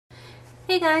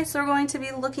Hey guys, so we're going to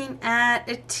be looking at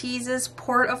Ateez's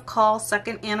Port of Call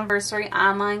 2nd Anniversary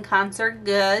Online Concert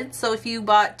Goods. So if you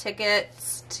bought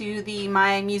tickets to the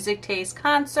MyMusicTaste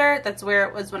concert, that's where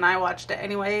it was when I watched it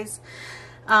anyways,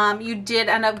 you did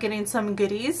end up getting some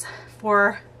goodies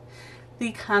for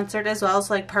the concert as well as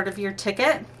like part of your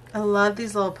ticket. I love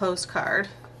these little postcard,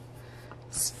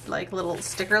 like little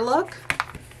sticker look.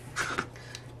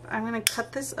 I'm going to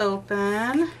cut this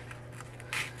open.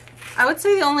 I would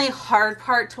say the only hard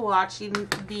part to watching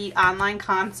the online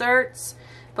concerts,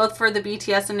 both for the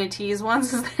BTS and Ateez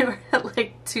ones, is they were at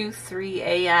like 2, 3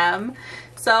 a.m.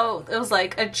 So it was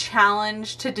like a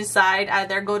challenge to decide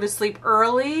either go to sleep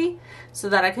early so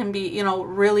that I can be, you know,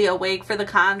 really awake for the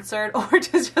concert, or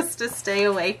just to stay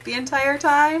awake the entire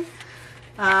time.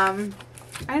 I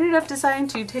ended up deciding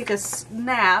to take a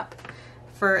nap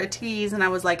for Ateez, and I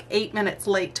was like 8 minutes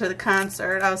late to the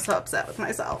concert. I was so upset with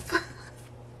myself.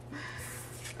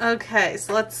 Okay,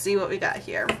 so let's see what we got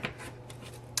here.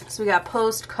 So we got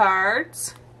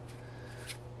postcards.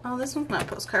 Oh, this one's not a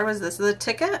postcard. What is this? The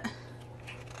ticket?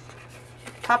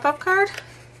 Pop-up card?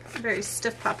 Very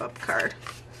stiff pop-up card.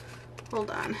 Hold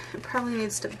on. It probably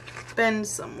needs to bend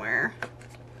somewhere.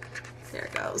 There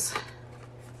it goes.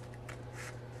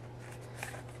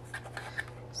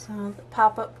 So the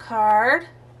pop-up card.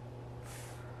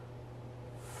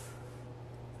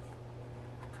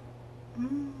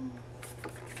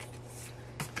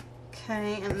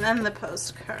 Okay, and then the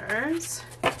postcards.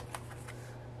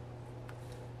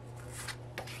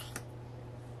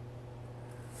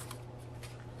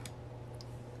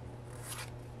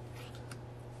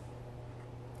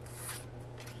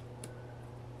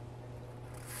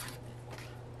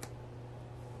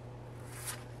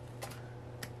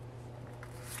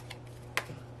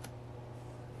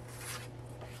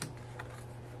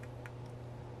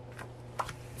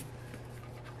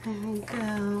 There we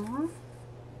go.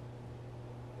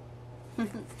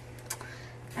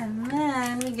 And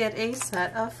then we get a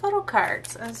set of photo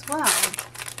cards as well.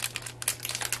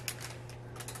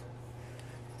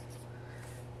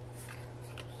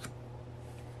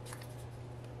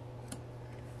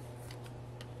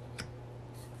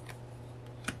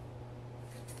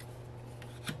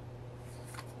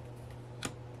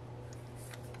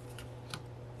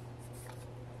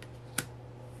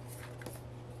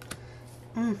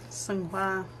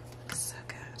 Wow, so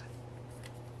good.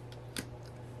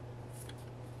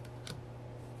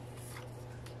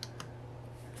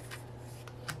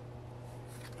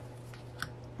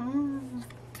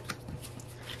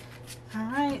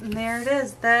 Alright, and there it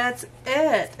is. That's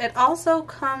it. It also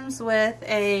comes with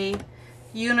a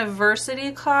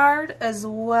university card as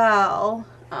well.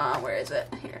 Where is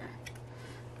it? Here.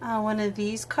 One of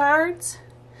these cards.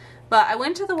 But I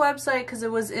went to the website because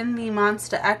it was in the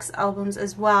Monsta X albums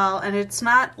as well, and it's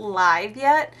not live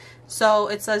yet. So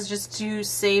it says just to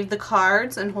save the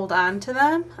cards and hold on to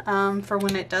them for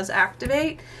when it does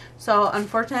activate. So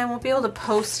unfortunately I won't be able to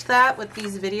post that with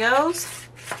these videos.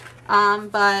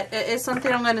 But it is something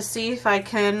I'm going to see if I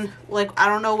can, like, I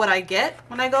don't know what I get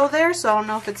when I go there. So I don't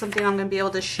know if it's something I'm going to be able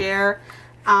to share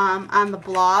on the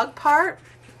blog part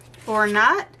or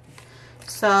not.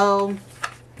 So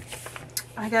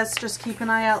I guess just keep an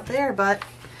eye out there, but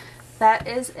that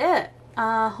is it.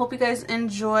 Hope you guys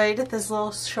enjoyed this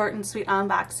little short and sweet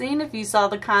unboxing. If you saw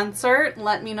the concert,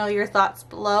 let me know your thoughts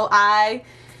below. I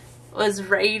was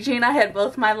raging. I had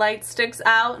both my light sticks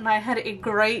out and I had a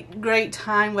great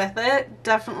time with it.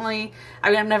 Definitely, I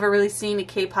mean, I've never really seen a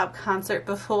K-pop concert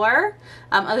before,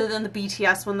 other than the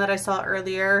BTS one that I saw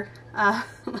earlier,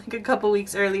 like a couple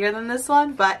weeks earlier than this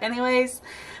one. But anyways,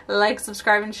 like,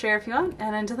 subscribe, and share if you want,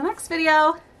 and until the next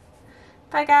video.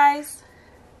 Bye guys.